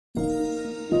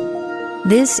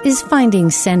This is Finding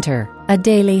Center, a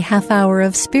daily half-hour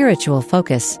of spiritual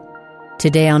focus.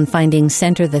 Today on Finding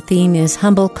Center, the theme is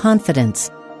Humble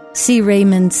Confidence. C.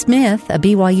 Raymond Smith, a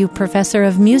BYU professor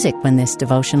of music when this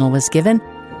devotional was given,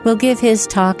 will give his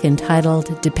talk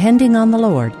entitled Depending on the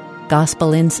Lord,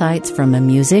 Gospel Insights from a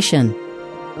Musician.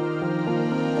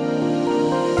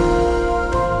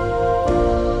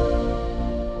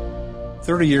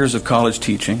 "30 years of college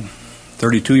teaching,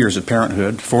 32 years of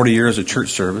parenthood, 40 years of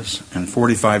church service, and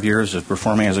 45 years of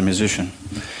performing as a musician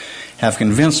have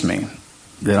convinced me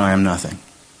that I am nothing.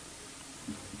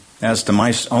 As to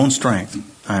my own strength,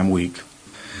 I am weak,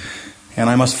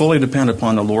 and I must fully depend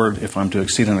upon the Lord if I'm to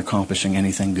exceed in accomplishing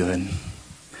anything good."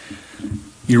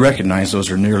 You recognize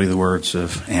those are nearly the words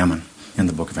of Ammon in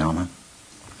the book of Alma.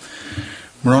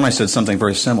 Moroni said something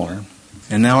very similar.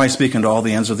 "And now I speak unto all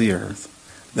the ends of the earth,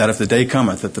 that if the day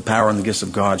cometh that the power and the gifts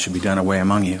of God should be done away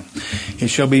among you, it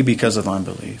shall be because of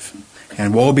unbelief.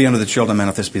 And woe be unto the children of men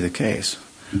if this be the case.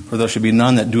 For there shall be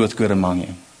none that doeth good among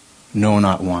you, no,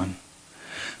 not one.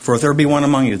 For if there be one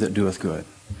among you that doeth good,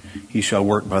 he shall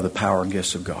work by the power and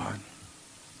gifts of God."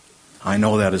 I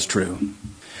know that is true.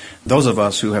 Those of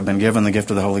us who have been given the gift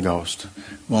of the Holy Ghost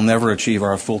will never achieve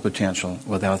our full potential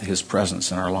without His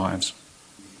presence in our lives.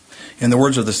 In the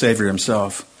words of the Savior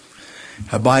Himself,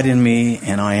 "Abide in me,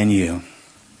 and I in you.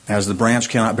 As the branch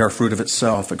cannot bear fruit of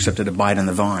itself, except it abide in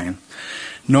the vine,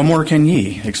 no more can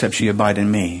ye, except ye abide in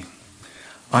me.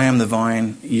 I am the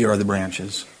vine, ye are the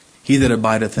branches. He that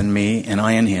abideth in me, and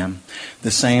I in him, the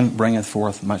same bringeth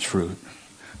forth much fruit.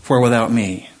 For without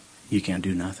me, ye can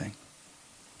do nothing."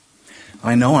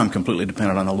 I know I'm completely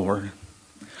dependent on the Lord.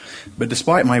 But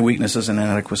despite my weaknesses and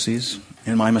inadequacies,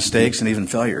 and my mistakes and even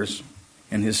failures,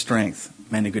 in His strength,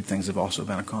 many good things have also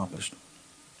been accomplished.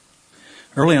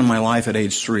 Early in my life at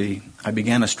age 3, I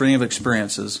began a string of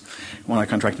experiences when I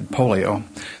contracted polio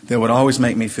that would always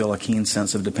make me feel a keen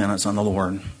sense of dependence on the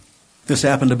Lord. This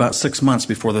happened about 6 months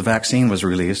before the vaccine was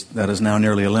released that has now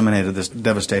nearly eliminated this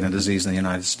devastating disease in the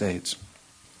United States.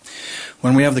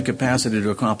 When we have the capacity to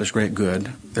accomplish great good,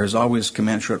 there's always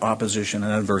commensurate opposition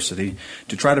and adversity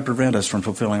to try to prevent us from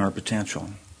fulfilling our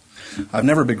potential. I've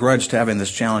never begrudged having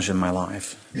this challenge in my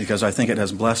life because I think it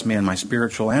has blessed me in my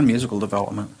spiritual and musical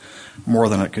development more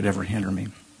than it could ever hinder me.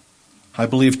 I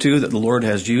believe, too, that the Lord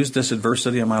has used this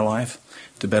adversity in my life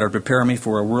to better prepare me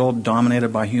for a world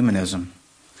dominated by humanism.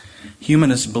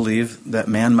 Humanists believe that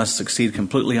man must succeed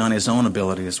completely on his own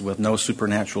abilities with no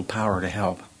supernatural power to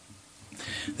help.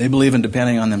 They believe in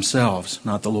depending on themselves,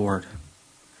 not the Lord.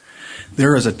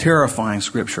 There is a terrifying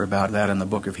scripture about that in the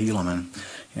book of Helaman.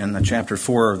 In chapter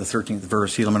 4 of the 13th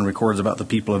verse, Helaman records about the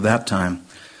people of that time.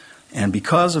 "And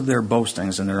because of their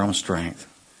boastings in their own strength,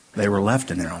 they were left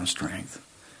in their own strength.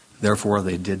 Therefore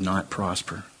they did not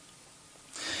prosper."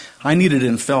 I needed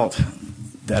and felt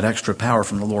that extra power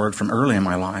from the Lord from early in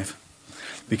my life.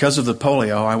 Because of the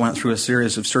polio, I went through a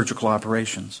series of surgical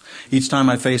operations. Each time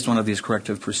I faced one of these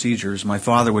corrective procedures, my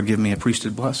father would give me a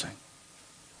priesthood blessing.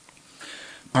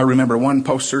 I remember one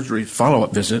post-surgery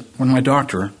follow-up visit when my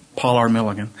doctor, Paul R.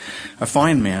 Milligan, a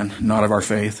fine man, not of our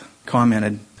faith,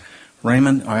 commented,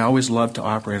 "Raymond, I always love to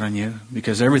operate on you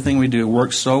because everything we do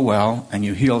works so well and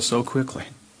you heal so quickly."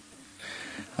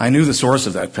 I knew the source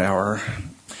of that power.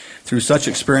 Through such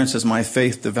experiences, my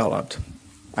faith developed.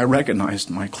 I recognized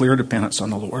my clear dependence on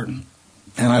the Lord,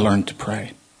 and I learned to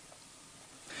pray.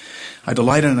 I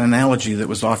delight in an analogy that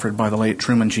was offered by the late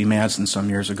Truman G. Madsen some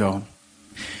years ago.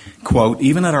 Quote,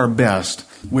 "Even at our best,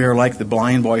 we are like the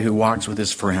blind boy who walks with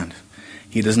his friend.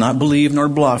 He does not believe nor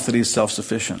bluff that he is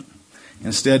self-sufficient.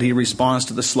 Instead, he responds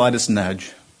to the slightest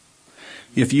nudge.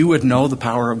 If you would know the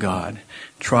power of God,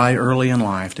 try early in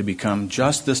life to become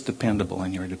just this dependable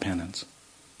in your dependence."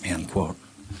 End quote.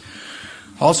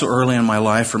 Also early in my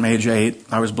life, from age 8,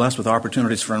 I was blessed with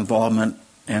opportunities for involvement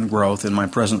and growth in my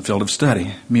present field of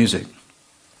study, music.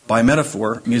 By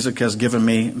metaphor, music has given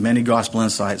me many gospel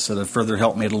insights that have further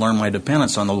helped me to learn my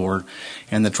dependence on the Lord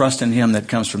and the trust in Him that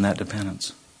comes from that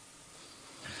dependence.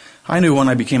 I knew when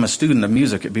I became a student of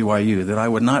music at BYU that I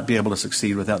would not be able to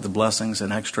succeed without the blessings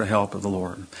and extra help of the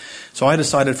Lord. So I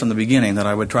decided from the beginning that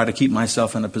I would try to keep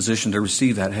myself in a position to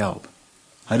receive that help.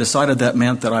 I decided that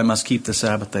meant that I must keep the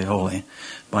Sabbath day holy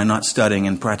by not studying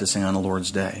and practicing on the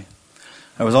Lord's day.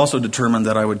 I was also determined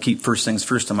that I would keep first things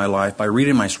first in my life by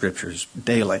reading my scriptures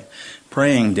daily,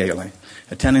 praying daily,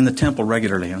 attending the temple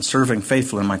regularly, and serving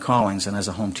faithfully in my callings and as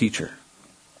a home teacher.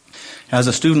 As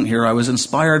a student here, I was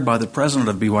inspired by the president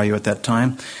of BYU at that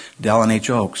time, Dallin H.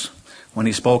 Oaks, when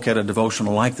he spoke at a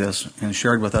devotional like this and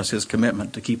shared with us his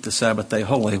commitment to keep the Sabbath day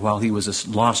holy while he was a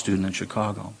law student in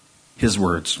Chicago. His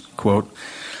words, quote,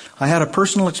 I had a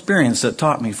personal experience that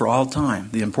taught me for all time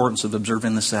the importance of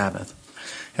observing the Sabbath.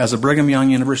 As a Brigham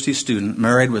Young University student,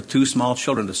 married with 2 small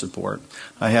children to support,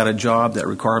 I had a job that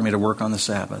required me to work on the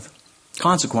Sabbath.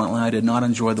 Consequently, I did not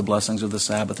enjoy the blessings of the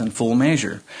Sabbath in full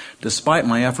measure, despite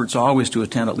my efforts always to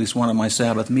attend at least one of my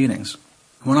Sabbath meetings.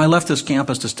 When I left this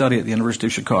campus to study at the University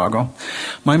of Chicago,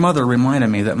 my mother reminded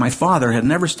me that my father had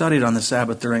never studied on the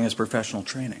Sabbath during his professional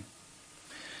training.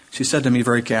 She said to me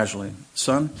very casually,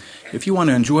 "Son, if you want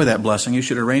to enjoy that blessing, you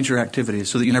should arrange your activities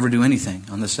so that you never do anything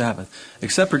on the Sabbath,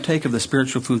 except partake of the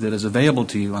spiritual food that is available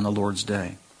to you on the Lord's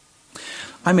day."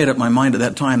 I made up my mind at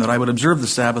that time that I would observe the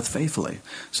Sabbath faithfully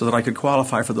so that I could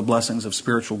qualify for the blessings of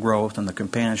spiritual growth and the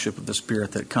companionship of the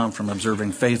Spirit that come from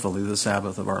observing faithfully the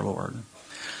Sabbath of our Lord.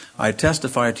 I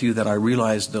testify to you that I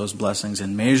realized those blessings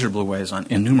in measurable ways on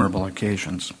innumerable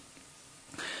occasions.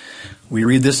 We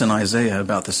read this in Isaiah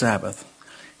about the Sabbath,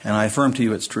 and I affirm to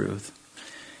you its truth.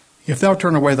 "If thou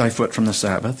turn away thy foot from the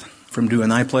Sabbath, from doing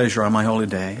thy pleasure on my holy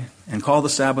day, and call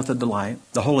the Sabbath a delight,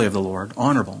 the holy of the Lord,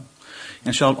 honorable,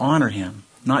 and shalt honor him,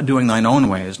 not doing thine own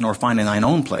ways, nor finding thine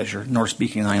own pleasure, nor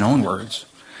speaking thine own words,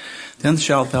 then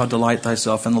shalt thou delight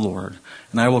thyself in the Lord,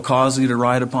 and I will cause thee to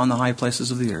ride upon the high places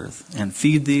of the earth, and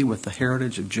feed thee with the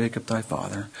heritage of Jacob thy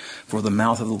father, for the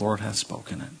mouth of the Lord hath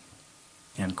spoken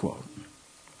it." End quote.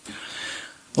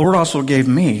 The Lord also gave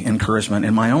me encouragement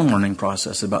in my own learning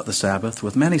process about the Sabbath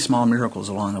with many small miracles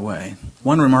along the way.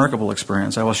 One remarkable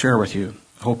experience I will share with you,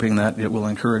 hoping that it will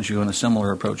encourage you in a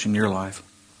similar approach in your life.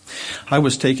 I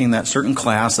was taking that certain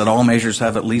class that all measures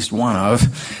have at least one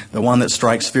of, the one that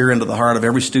strikes fear into the heart of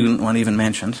every student when even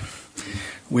mentioned.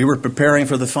 We were preparing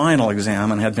for the final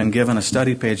exam and had been given a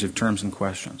study page of terms and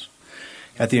questions.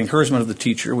 At the encouragement of the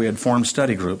teacher, we had formed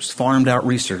study groups, farmed out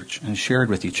research, and shared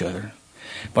with each other.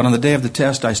 But on the day of the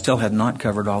test, I still had not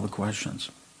covered all the questions.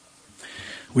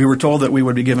 We were told that we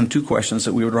would be given 2 questions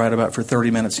that we would write about for 30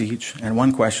 minutes each, and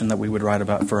 1 question that we would write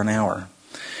about for an hour.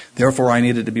 Therefore, I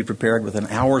needed to be prepared with an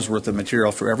hour's worth of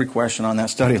material for every question on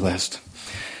that study list.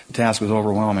 The task was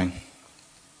overwhelming.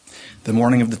 The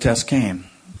morning of the test came,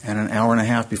 and an hour and a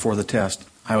half before the test,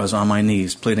 I was on my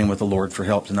knees pleading with the Lord for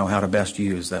help to know how to best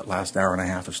use that last hour and a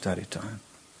half of study time.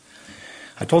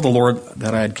 I told the Lord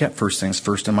that I had kept first things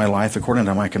first in my life according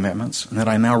to my commitments, and that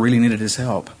I now really needed His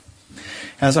help.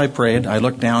 As I prayed, I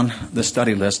looked down the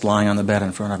study list lying on the bed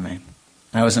in front of me.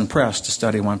 I was impressed to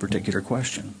study one particular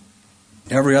question.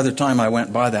 Every other time I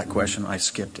went by that question, I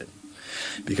skipped it.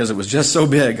 Because it was just so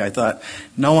big, I thought,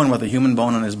 no one with a human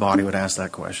bone in his body would ask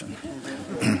that question.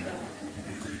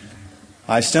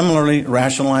 I similarly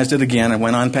rationalized it again and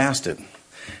went on past it.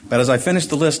 But as I finished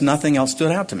the list, nothing else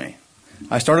stood out to me.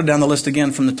 I started down the list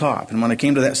again from the top, and when I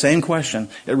came to that same question,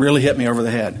 it really hit me over the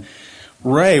head.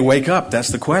 "Ray, wake up, that's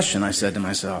the question," I said to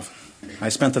myself. I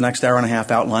spent the next hour and a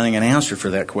half outlining an answer for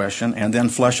that question, and then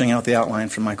fleshing out the outline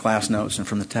from my class notes and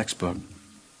from the textbook.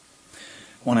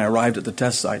 When I arrived at the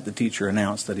test site, the teacher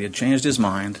announced that he had changed his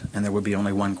mind, and there would be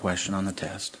only 1 question on the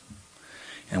test.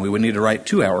 And we would need to write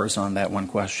 2 hours on that 1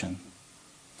 question.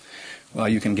 Well,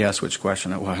 you can guess which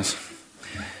question it was.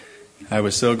 I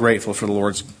was so grateful for the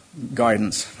Lord's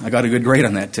guidance. I got a good grade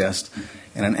on that test,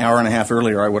 and an hour and a half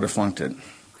earlier I would have flunked it.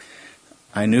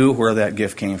 I knew where that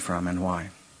gift came from and why.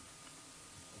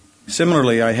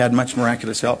 Similarly, I had much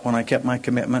miraculous help when I kept my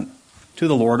commitment to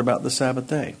the Lord about the Sabbath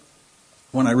day.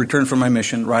 When I returned from my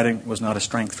mission, writing was not a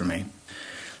strength for me.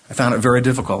 I found it very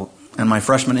difficult, and my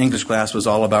freshman English class was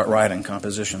all about writing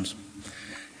compositions.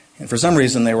 And for some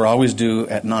reason, they were always due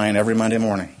at 9 every Monday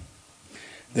morning.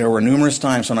 There were numerous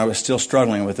times when I was still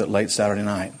struggling with it late Saturday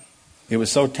night. It was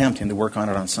so tempting to work on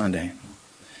it on Sunday,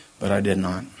 but I did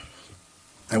not.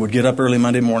 I would get up early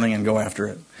Monday morning and go after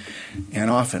it, and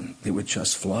often it would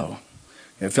just flow.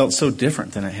 It felt so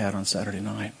different than it had on Saturday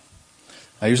night.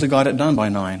 I usually got it done by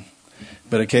 9,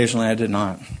 but occasionally I did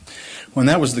not. When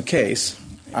that was the case,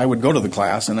 I would go to the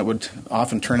class, and it would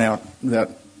often turn out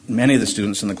that many of the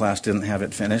students in the class didn't have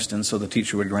it finished, and so the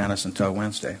teacher would grant us until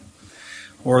Wednesday.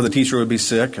 Or the teacher would be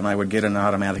sick, and I would get an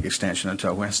automatic extension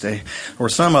until Wednesday, or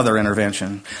some other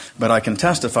intervention. But I can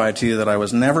testify to you that I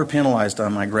was never penalized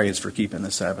on my grades for keeping the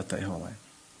Sabbath day holy.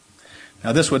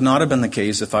 Now, this would not have been the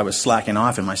case if I was slacking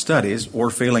off in my studies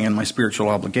or failing in my spiritual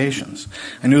obligations.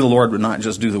 I knew the Lord would not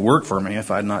just do the work for me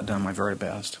if I had not done my very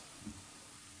best.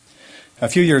 A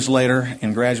few years later,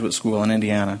 in graduate school in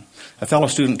Indiana, a fellow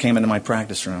student came into my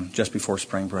practice room just before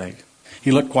spring break. He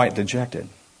looked quite dejected.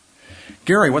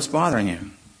 "Gary, what's bothering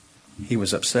you?" He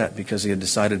was upset because he had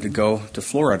decided to go to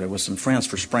Florida with some friends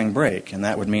for spring break, and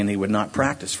that would mean he would not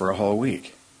practice for a whole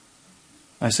week.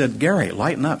 I said, "Gary,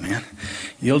 lighten up, man.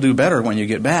 You'll do better when you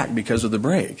get back because of the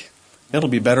break. It'll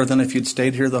be better than if you'd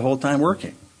stayed here the whole time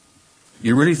working."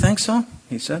 You really think so?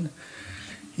 He said.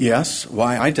 Yes.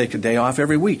 Why, I take a day off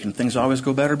every week and things always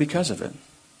go better because of it.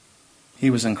 He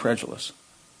was incredulous.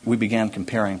 We began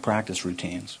comparing practice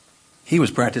routines. He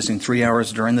was practicing 3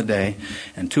 hours during the day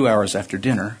and 2 hours after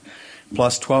dinner,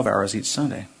 plus 12 hours each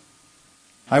Sunday.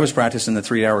 I was practicing the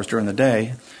 3 hours during the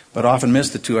day, but often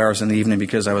missed the 2 hours in the evening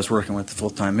because I was working with the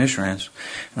full-time missionaries,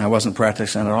 and I wasn't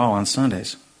practicing at all on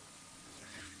Sundays.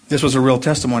 This was a real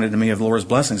testimony to me of the Lord's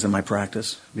blessings in my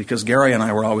practice, because Gary and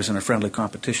I were always in a friendly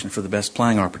competition for the best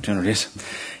playing opportunities,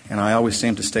 and I always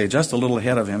seemed to stay just a little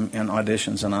ahead of him in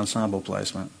auditions and ensemble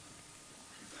placement.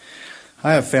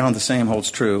 I have found the same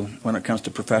holds true when it comes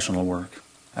to professional work.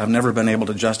 I've never been able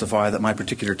to justify that my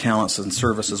particular talents and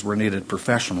services were needed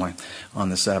professionally on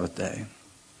the Sabbath day.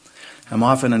 I'm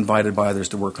often invited by others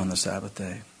to work on the Sabbath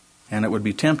day, and it would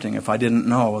be tempting if I didn't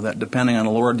know that depending on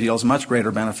the Lord yields much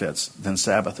greater benefits than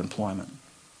Sabbath employment.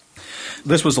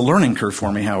 This was a learning curve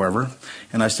for me, however,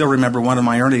 and I still remember one of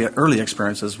my early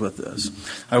experiences with this.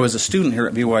 I was a student here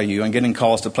at BYU and getting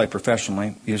calls to play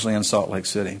professionally, usually in Salt Lake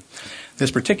City. This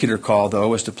particular call, though,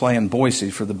 was to play in Boise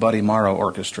for the Buddy Morrow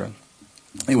Orchestra.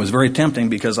 It was very tempting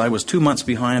because I was 2 months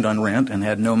behind on rent and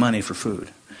had no money for food.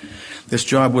 This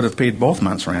job would have paid both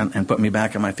months' rent and put me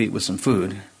back on my feet with some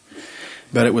food,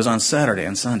 but it was on Saturday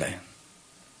and Sunday.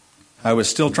 I was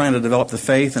still trying to develop the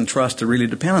faith and trust to really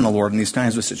depend on the Lord in these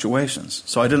kinds of situations,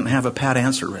 so I didn't have a pat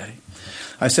answer ready.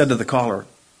 I said to the caller,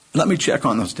 "Let me check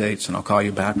on those dates and I'll call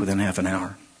you back within half an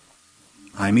hour."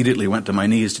 I immediately went to my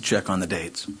knees to check on the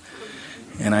dates,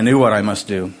 and I knew what I must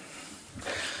do.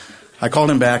 I called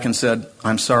him back and said,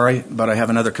 "I'm sorry, but I have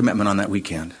another commitment on that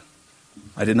weekend."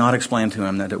 I did not explain to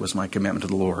him that it was my commitment to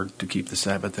the Lord to keep the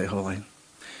Sabbath day holy.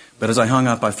 But as I hung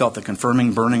up, I felt the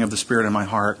confirming burning of the Spirit in my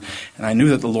heart, and I knew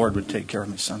that the Lord would take care of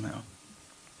me somehow.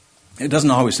 It doesn't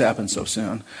always happen so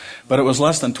soon, but it was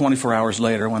less than 24 hours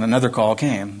later when another call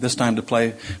came, this time to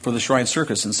play for the Shrine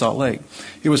Circus in Salt Lake.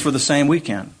 It was for the same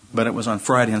weekend, but it was on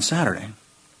Friday and Saturday.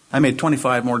 I made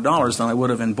 $25 more than I would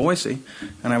have in Boise,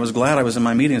 and I was glad I was in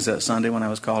my meetings that Sunday when I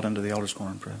was called into the Elders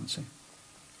Quorum presidency.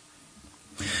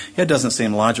 It doesn't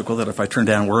seem logical that if I turn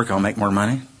down work, I'll make more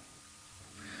money.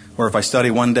 Or if I study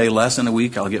one day less in a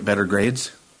week, I'll get better grades.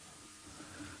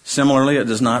 Similarly, it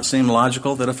does not seem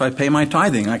logical that if I pay my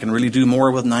tithing, I can really do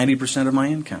more with 90% of my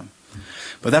income.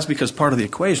 But that's because part of the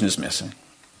equation is missing.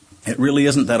 It really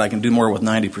isn't that I can do more with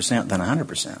 90% than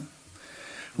 100%.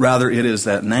 Rather, it is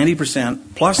that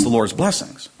 90% plus the Lord's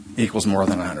blessings equals more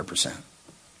than 100%.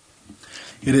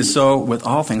 It is so with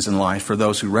all things in life for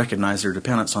those who recognize their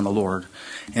dependence on the Lord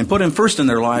and put Him first in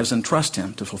their lives and trust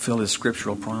Him to fulfill His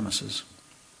scriptural promises.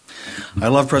 I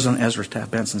love President Ezra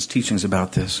Taft Benson's teachings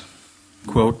about this.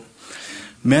 Quote,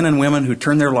 "Men and women who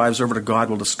turn their lives over to God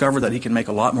will discover that He can make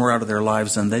a lot more out of their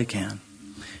lives than they can.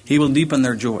 He will deepen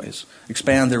their joys,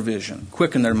 expand their vision,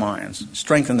 quicken their minds,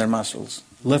 strengthen their muscles,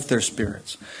 lift their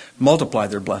spirits, multiply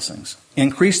their blessings,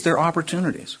 increase their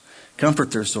opportunities,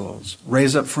 comfort their souls,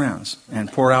 raise up friends,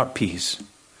 and pour out peace.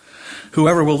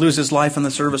 Whoever will lose his life in the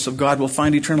service of God will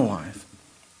find eternal life."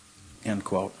 End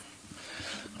quote.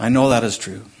 I know that is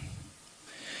true.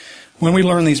 When we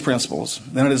learn these principles,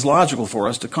 then it is logical for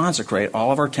us to consecrate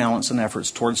all of our talents and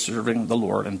efforts towards serving the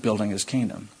Lord and building His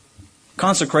kingdom.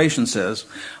 Consecration says,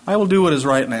 I will do what is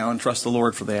right now and trust the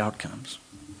Lord for the outcomes.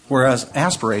 Whereas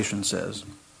aspiration says,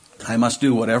 I must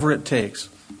do whatever it takes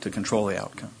to control the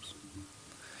outcomes.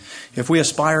 If we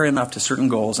aspire enough to certain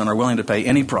goals and are willing to pay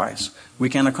any price, we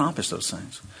can accomplish those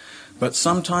things. But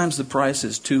sometimes the price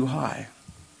is too high.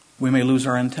 We may lose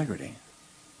our integrity,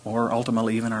 or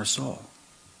ultimately even our soul.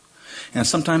 And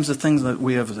sometimes the things that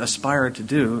we have aspired to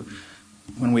do,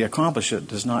 when we accomplish it,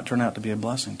 does not turn out to be a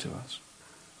blessing to us.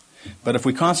 But if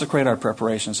we consecrate our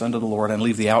preparations unto the Lord and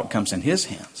leave the outcomes in His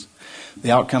hands,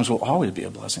 the outcomes will always be a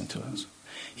blessing to us.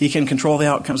 He can control the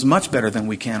outcomes much better than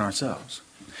we can ourselves.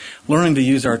 Learning to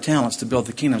use our talents to build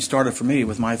the kingdom started for me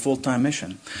with my full-time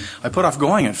mission. I put off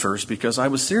going at first because I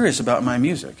was serious about my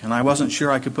music, and I wasn't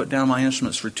sure I could put down my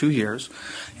instruments for 2 years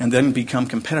and then become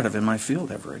competitive in my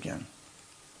field ever again.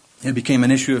 It became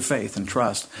an issue of faith and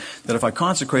trust that if I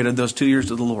consecrated those 2 years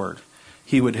to the Lord,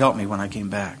 He would help me when I came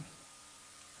back.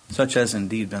 Such has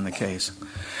indeed been the case.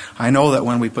 I know that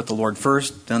when we put the Lord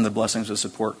first, then the blessings of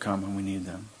support come when we need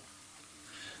them.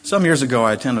 Some years ago,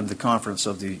 I attended the conference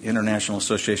of the International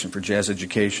Association for Jazz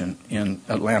Education in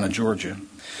Atlanta, Georgia.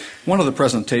 One of the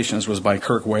presentations was by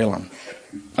Kirk Whalum,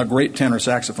 a great tenor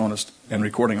saxophonist and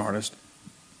recording artist,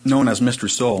 known as Mr.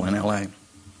 Soul in L.A.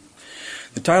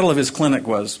 The title of his clinic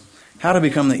was How to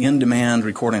Become the In-Demand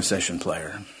Recording Session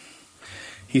Player.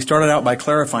 He started out by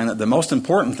clarifying that the most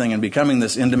important thing in becoming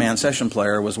this in-demand session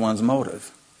player was one's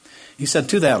motive. He said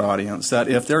to that audience that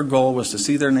if their goal was to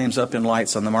see their names up in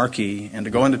lights on the marquee and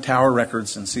to go into Tower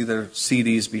Records and see their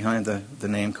CDs behind the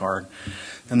name card,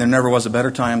 then there never was a better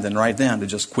time than right then to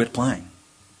just quit playing.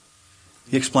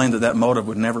 He explained that that motive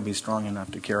would never be strong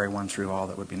enough to carry one through all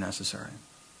that would be necessary.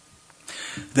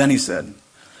 Then he said,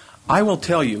 I will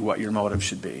tell you what your motive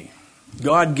should be.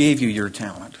 God gave you your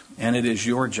talent, and it is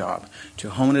your job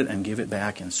to hone it and give it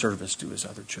back in service to his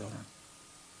other children.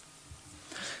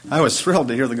 I was thrilled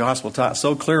to hear the gospel taught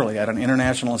so clearly at an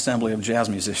international assembly of jazz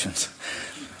musicians.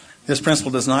 This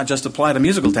principle does not just apply to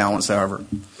musical talents, however.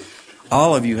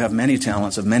 All of you have many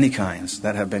talents of many kinds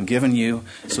that have been given you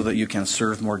so that you can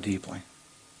serve more deeply.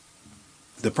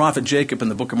 The prophet Jacob in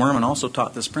the Book of Mormon also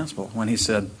taught this principle when he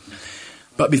said,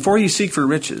 But before you seek for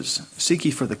riches, seek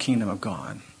ye for the kingdom of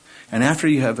God. And after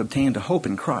you have obtained a hope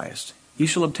in Christ, ye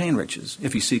shall obtain riches,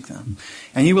 if you seek them.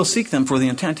 And ye will seek them for the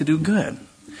intent to do good,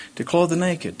 to clothe the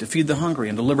naked, to feed the hungry,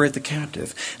 and to liberate the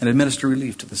captive, and administer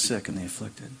relief to the sick and the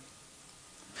afflicted.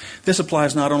 This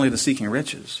applies not only to seeking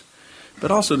riches,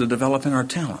 but also to developing our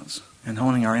talents and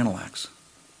honing our intellects.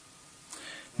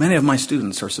 Many of my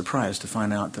students are surprised to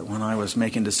find out that when I was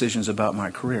making decisions about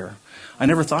my career, I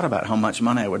never thought about how much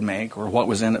money I would make or what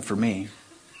was in it for me.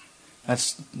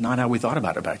 That's not how we thought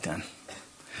about it back then.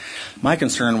 My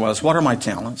concern was, what are my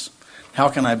talents? How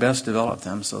can I best develop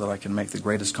them so that I can make the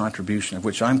greatest contribution of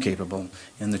which I'm capable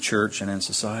in the church and in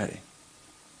society?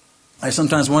 I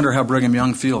sometimes wonder how Brigham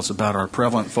Young feels about our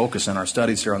prevalent focus in our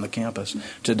studies here on the campus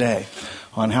today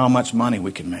on how much money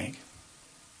we can make.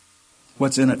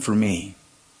 What's in it for me?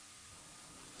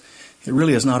 It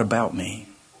really is not about me.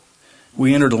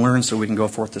 We enter to learn so we can go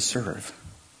forth to serve.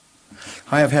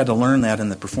 I have had to learn that in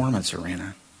the performance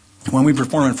arena. When we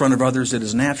perform in front of others, it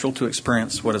is natural to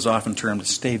experience what is often termed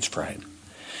stage fright.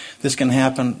 This can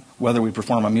happen whether we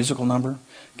perform a musical number,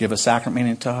 give a sacrament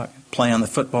meeting talk, play on the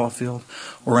football field,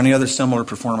 or any other similar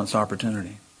performance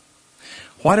opportunity.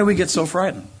 Why do we get so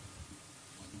frightened?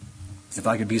 If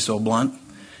I could be so blunt,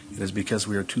 it is because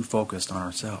we are too focused on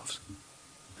ourselves.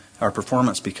 Our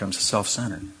performance becomes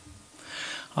self-centered.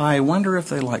 I wonder if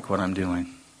they like what I'm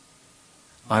doing.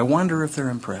 I wonder if they're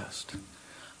impressed.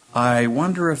 I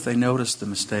wonder if they noticed the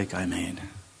mistake I made.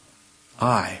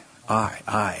 I.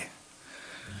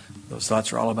 Those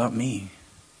thoughts are all about me.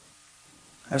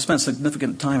 I've spent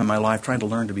significant time in my life trying to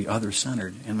learn to be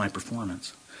other-centered in my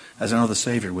performance, as I know the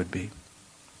Savior would be.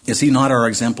 Is he not our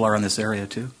exemplar in this area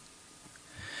too?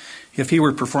 If he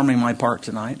were performing my part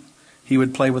tonight, he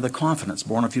would play with a confidence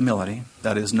born of humility,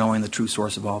 that is, knowing the true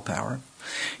source of all power.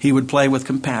 He would play with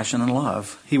compassion and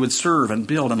love. He would serve and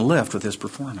build and lift with his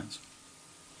performance.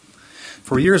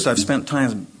 For years, I've spent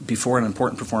time before an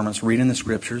important performance reading the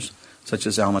scriptures, such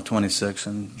as Alma 26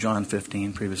 and John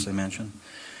 15, previously mentioned,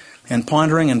 and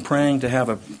pondering and praying to have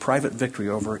a private victory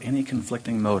over any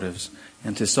conflicting motives,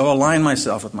 and to so align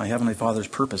myself with my Heavenly Father's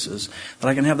purposes that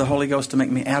I can have the Holy Ghost to make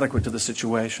me adequate to the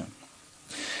situation.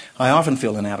 I often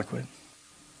feel inadequate.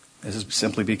 This is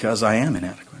simply because I am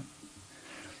inadequate.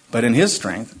 But in His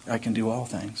strength, I can do all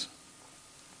things.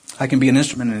 I can be an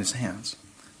instrument in His hands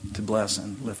to bless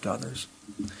and lift others.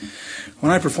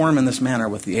 When I perform in this manner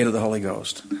with the aid of the Holy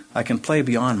Ghost, I can play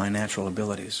beyond my natural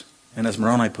abilities. And as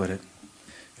Moroni put it,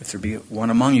 if there be one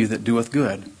among you that doeth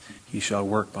good, he shall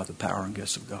work by the power and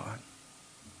gifts of God.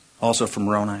 Also from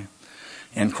Moroni,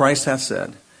 and Christ hath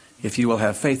said, if ye will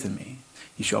have faith in me,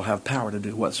 ye shall have power to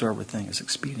do whatsoever thing is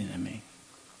expedient in me.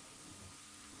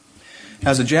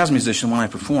 As a jazz musician, when I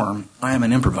perform, I am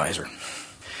an improviser.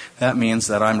 That means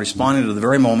that I'm responding to the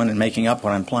very moment and making up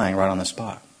what I'm playing right on the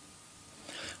spot.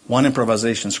 One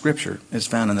improvisation scripture is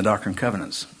found in the Doctrine and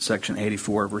Covenants, section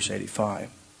 84, verse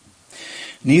 85.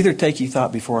 Neither take ye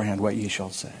thought beforehand what ye shall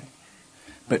say,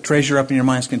 but treasure up in your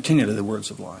minds continually the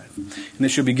words of life. And it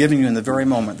shall be given you in the very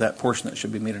moment that portion that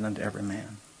should be meted unto every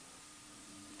man.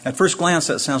 At first glance,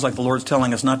 that sounds like the Lord's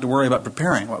telling us not to worry about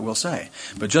preparing what we'll say,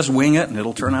 but just wing it and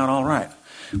it'll turn out all right.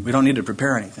 We don't need to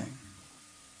prepare anything.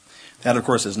 That, of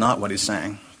course, is not what He's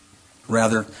saying.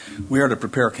 Rather, we are to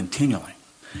prepare continually.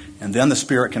 And then the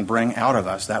Spirit can bring out of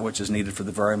us that which is needed for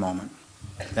the very moment,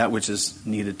 that which is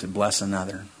needed to bless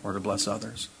another or to bless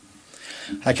others.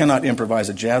 I cannot improvise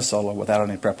a jazz solo without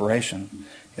any preparation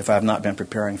if I have not been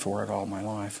preparing for it all my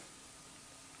life.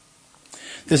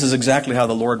 This is exactly how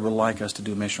the Lord would like us to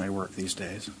do missionary work these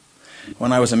days.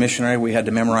 When I was a missionary, we had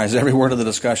to memorize every word of the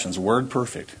discussions, word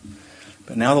perfect.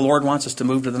 But now the Lord wants us to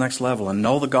move to the next level and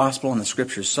know the gospel and the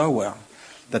scriptures so well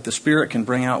that the Spirit can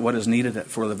bring out what is needed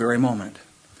for the very moment.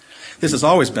 This has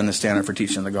always been the standard for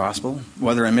teaching the gospel,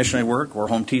 whether in missionary work or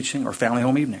home teaching or family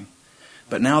home evening.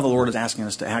 But now the Lord is asking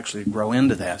us to actually grow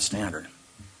into that standard.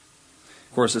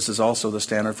 Of course, this is also the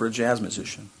standard for a jazz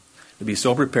musician, to be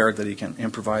so prepared that he can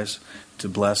improvise to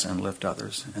bless and lift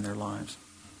others in their lives.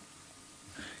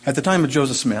 At the time of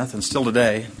Joseph Smith, and still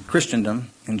today,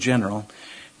 Christendom in general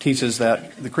teaches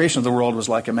that the creation of the world was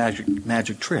like a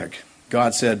magic trick.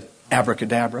 God said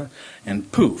abracadabra,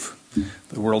 and poof,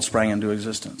 the world sprang into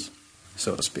existence,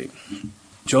 so to speak.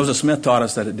 Joseph Smith taught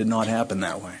us that it did not happen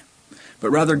that way, but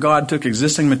rather God took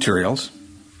existing materials,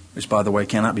 which, by the way,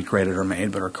 cannot be created or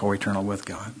made, but are co-eternal with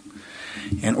God,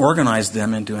 and organized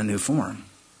them into a new form.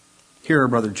 Here are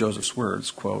Brother Joseph's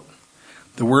words, quote,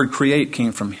 "The word create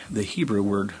came from the Hebrew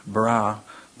word bara,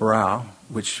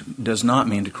 which does not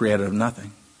mean to create out of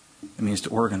nothing. It means to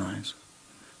organize.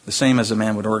 The same as a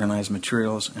man would organize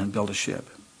materials and build a ship.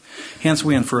 Hence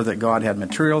we infer that God had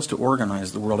materials to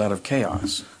organize the world out of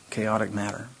chaos, chaotic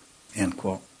matter." End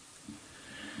quote.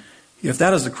 If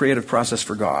that is the creative process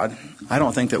for God, I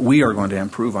don't think that we are going to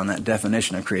improve on that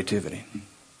definition of creativity.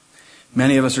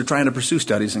 Many of us are trying to pursue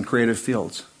studies in creative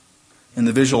fields. In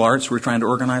the visual arts, we're trying to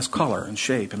organize color and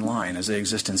shape and line as they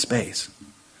exist in space.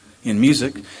 In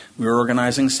music, we're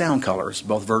organizing sound colors,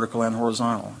 both vertical and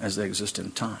horizontal, as they exist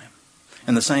in time.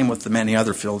 And the same with the many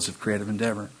other fields of creative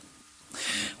endeavor.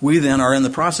 We then are in the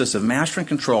process of mastering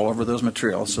control over those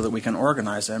materials so that we can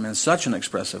organize them in such an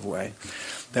expressive way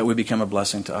that we become a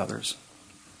blessing to others.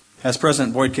 As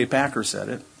President Boyd K. Packer said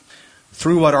it,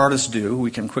 through what artists do, we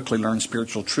can quickly learn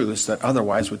spiritual truths that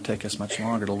otherwise would take us much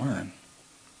longer to learn.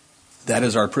 That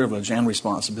is our privilege and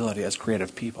responsibility as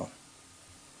creative people.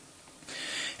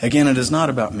 Again, it is not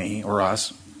about me or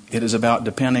us. It is about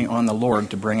depending on the Lord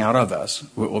to bring out of us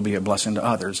what will be a blessing to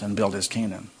others and build His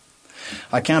kingdom.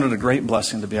 I count it a great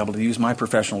blessing to be able to use my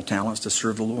professional talents to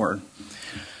serve the Lord.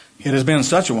 It has been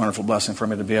such a wonderful blessing for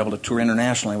me to be able to tour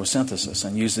internationally with Synthesis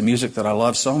and use the music that I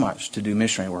love so much to do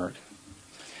missionary work.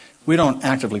 We don't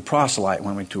actively proselyte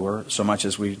when we tour so much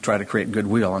as we try to create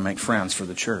goodwill and make friends for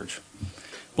the church.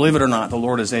 Believe it or not, the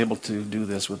Lord is able to do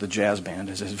this with the jazz band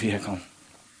as His vehicle.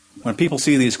 When people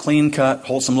see these clean-cut,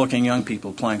 wholesome-looking young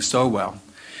people playing so well,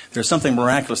 there's something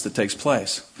miraculous that takes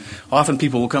place. Often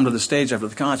people will come to the stage after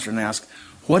the concert and ask,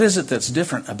 "What is it that's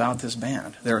different about this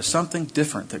band?" There is something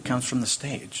different that comes from the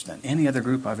stage than any other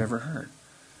group I've ever heard.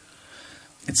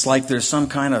 It's like there's some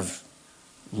kind of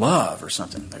love or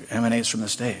something that emanates from the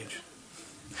stage.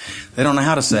 They don't know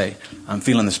how to say, "I'm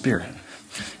feeling the Spirit,"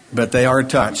 but they are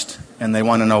touched, and they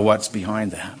want to know what's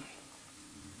behind that.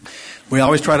 We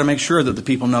always try to make sure that the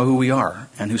people know who we are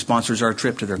and who sponsors our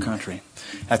trip to their country.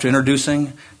 After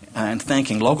introducing and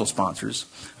thanking local sponsors,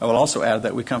 I will also add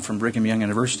that we come from Brigham Young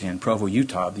University in Provo,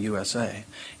 Utah, the USA,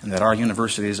 and that our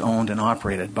university is owned and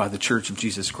operated by the Church of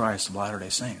Jesus Christ of Latter-day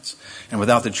Saints. And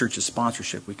without the church's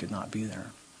sponsorship, we could not be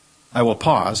there. I will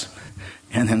pause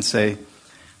and then say,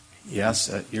 yes,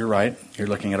 you're right. You're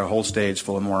looking at a whole stage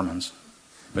full of Mormons.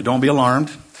 But don't be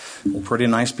alarmed. We're pretty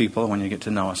nice people when you get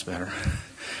to know us better.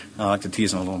 I like to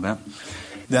tease them a little bit.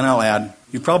 Then I'll add,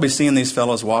 you've probably seen these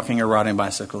fellows walking or riding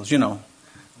bicycles,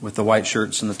 with the white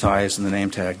shirts and the ties and the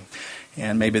name tag.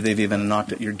 And maybe they've even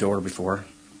knocked at your door before.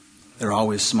 There are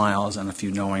always smiles and a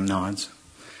few knowing nods.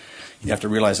 You have to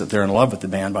realize that they're in love with the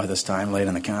band by this time, late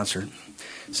in the concert.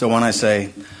 So when I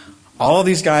say, all of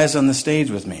these guys on the stage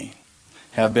with me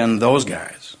have been those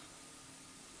guys,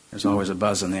 there's always a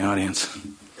buzz in the audience.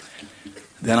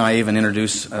 Then I even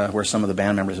introduce where some of the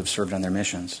band members have served on their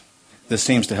missions. This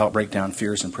seems to help break down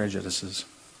fears and prejudices.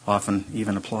 Often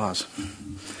even applause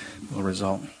will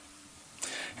result.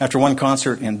 After one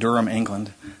concert in Durham,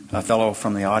 England, a fellow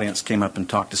from the audience came up and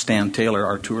talked to Stan Taylor,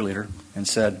 our tour leader, and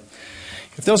said,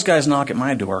 "If those guys knock at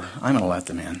my door, I'm going to let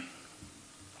them in."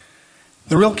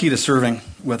 The real key to serving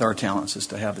with our talents is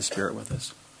to have the Spirit with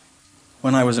us.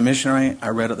 When I was a missionary, I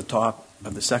read at the top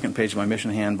of the second page of my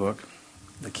mission handbook,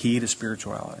 "The Key to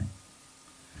Spirituality."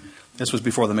 This was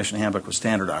before the mission handbook was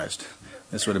standardized.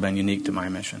 This would have been unique to my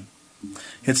mission.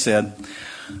 It said,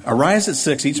 "Arise at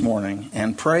 6 each morning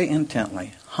and pray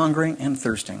intently, hungering and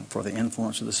thirsting for the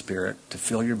influence of the Spirit to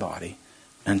fill your body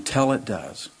until it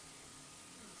does."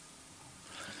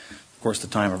 Of course, the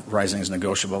time of rising is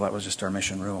negotiable. That was just our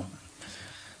mission rule.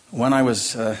 When I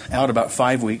was out about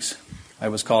 5 weeks, I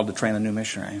was called to train a new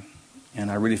missionary,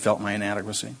 and I really felt my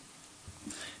inadequacy.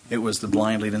 It was the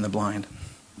blind leading the blind.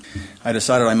 I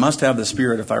decided I must have the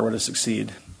Spirit if I were to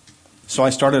succeed. So I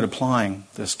started applying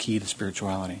this key to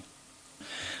spirituality.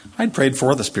 I'd prayed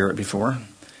for the Spirit before,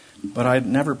 but I'd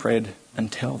never prayed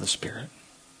until the Spirit.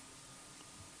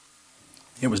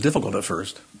 It was difficult at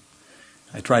first.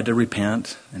 I tried to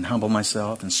repent and humble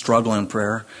myself and struggle in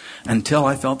prayer until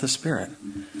I felt the Spirit.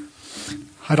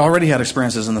 I'd already had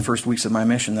experiences in the first weeks of my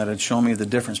mission that had shown me the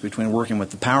difference between working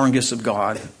with the power and gifts of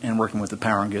God and working with the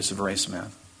power and gifts of Ray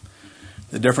Smith.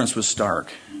 The difference was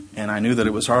stark, and I knew that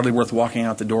it was hardly worth walking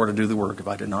out the door to do the work if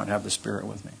I did not have the Spirit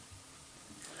with me.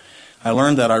 I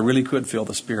learned that I really could feel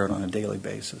the Spirit on a daily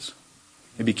basis.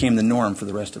 It became the norm for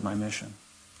the rest of my mission.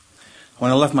 When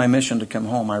I left my mission to come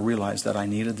home, I realized that I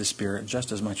needed the Spirit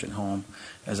just as much at home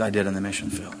as I did in the mission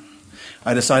field.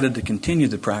 I decided to continue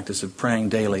the practice of praying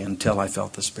daily until I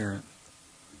felt the Spirit.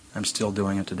 I'm still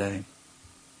doing it today.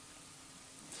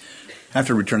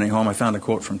 After returning home, I found a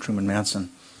quote from Truman Manson.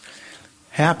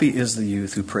 Happy is the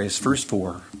youth who prays first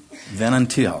for, then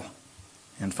until,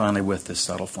 and finally with this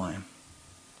subtle flame.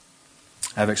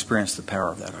 I've experienced the power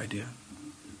of that idea.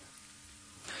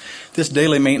 This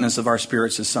daily maintenance of our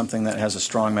spirits is something that has a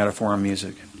strong metaphor in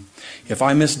music. If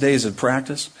I miss days of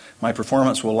practice, my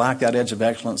performance will lack that edge of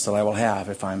excellence that I will have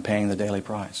if I'm paying the daily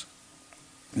price.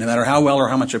 No matter how well or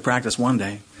how much I practice one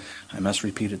day, I must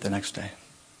repeat it the next day.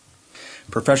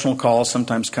 Professional calls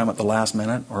sometimes come at the last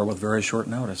minute or with very short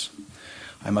notice.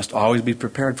 I must always be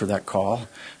prepared for that call,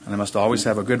 and I must always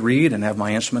have a good read and have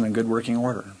my instrument in good working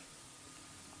order.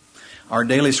 Our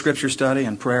daily scripture study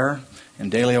and prayer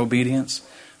and daily obedience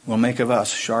will make of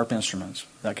us sharp instruments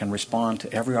that can respond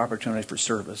to every opportunity for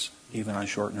service, even on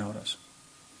short notice.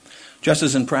 Just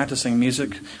as in practicing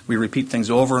music, we repeat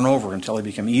things over and over until they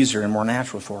become easier and more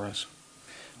natural for us.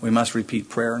 We must repeat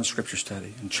prayer and scripture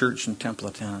study and church and temple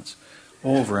attendance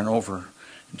over and over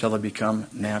until they become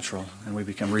natural and we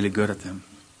become really good at them.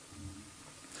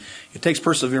 It takes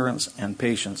perseverance and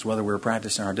patience, whether we're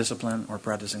practicing our discipline or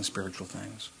practicing spiritual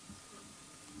things.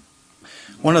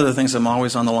 One of the things I'm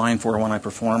always on the line for when I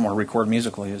perform or record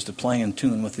musically is to play in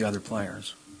tune with the other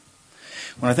players.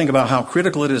 When I think about how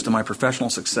critical it is to my professional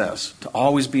success to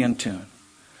always be in tune,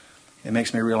 it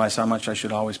makes me realize how much I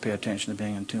should always pay attention to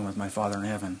being in tune with my Father in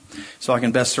heaven so I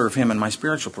can best serve Him in my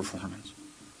spiritual performance.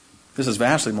 This is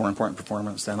vastly more important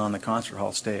performance than on the concert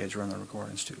hall stage or in the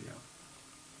recording studio.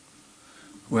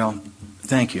 Well,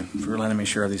 thank you for letting me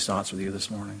share these thoughts with you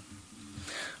this morning.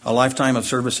 A lifetime of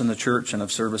service in the church and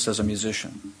of service as a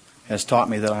musician has taught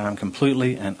me that I am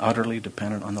completely and utterly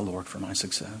dependent on the Lord for my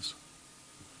success.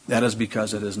 That is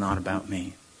because it is not about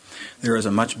me. There is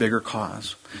a much bigger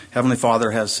cause. Heavenly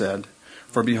Father has said,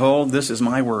 "For behold, this is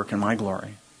my work and my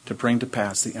glory, to bring to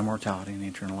pass the immortality and the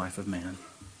eternal life of man."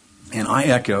 And I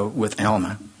echo with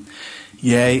Alma,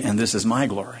 "Yea, and this is my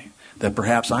glory, that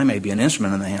perhaps I may be an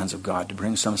instrument in the hands of God to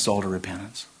bring some soul to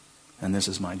repentance. And this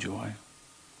is my joy."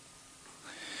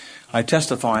 I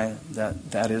testify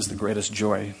that that is the greatest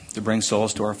joy, to bring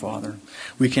souls to our Father.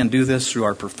 We can do this through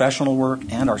our professional work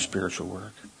and our spiritual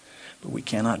work, but we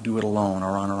cannot do it alone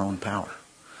or on our own power.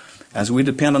 As we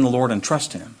depend on the Lord and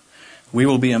trust Him, we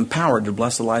will be empowered to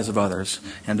bless the lives of others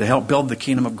and to help build the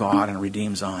kingdom of God and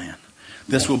redeem Zion.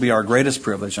 This will be our greatest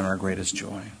privilege and our greatest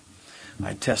joy.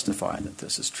 I testify that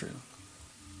this is true.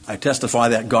 I testify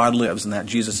that God lives and that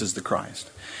Jesus is the Christ.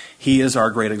 He is our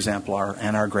great exemplar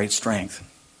and our great strength.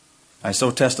 I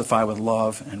so testify with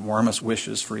love and warmest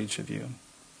wishes for each of you.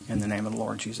 In the name of the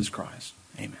Lord Jesus Christ.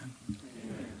 Amen.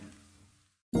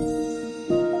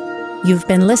 You've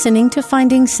been listening to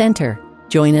Finding Center.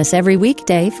 Join us every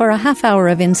weekday for a half hour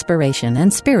of inspiration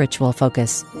and spiritual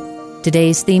focus.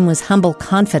 Today's theme was Humble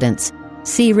Confidence.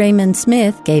 C. Raymond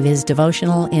Smith gave his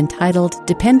devotional entitled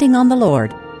Depending on the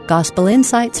Lord, Gospel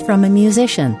Insights from a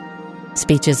Musician.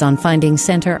 Speeches on Finding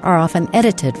Center are often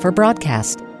edited for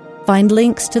broadcast. Find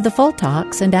links to the full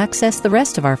talks and access the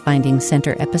rest of our Finding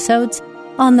Center episodes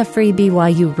on the free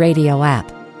BYU radio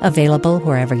app, available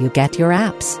wherever you get your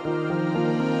apps.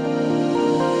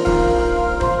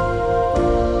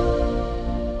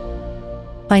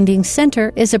 Finding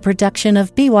Center is a production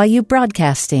of BYU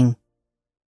Broadcasting.